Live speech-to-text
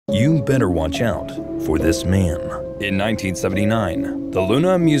you better watch out for this man. In 1979, the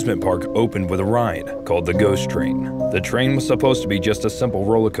Luna amusement park opened with a ride called the Ghost Train. The train was supposed to be just a simple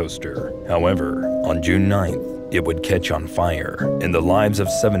roller coaster. However, on June 9th, it would catch on fire, and the lives of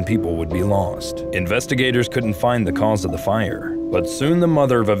 7 people would be lost. Investigators couldn't find the cause of the fire, but soon the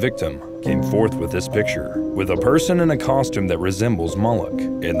mother of a victim came forth with this picture, with a person in a costume that resembles Moloch,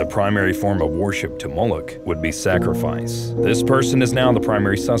 and the primary form of worship to Moloch would be sacrifice. This person is now the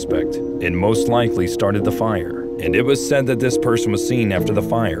primary suspect, and most likely started the fire, and it was said that this person was seen after the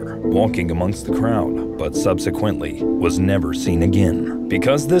fire, walking amongst the crowd, but subsequently was never seen again.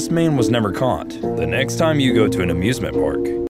 Because this man was never caught, the next time you go to an amusement park,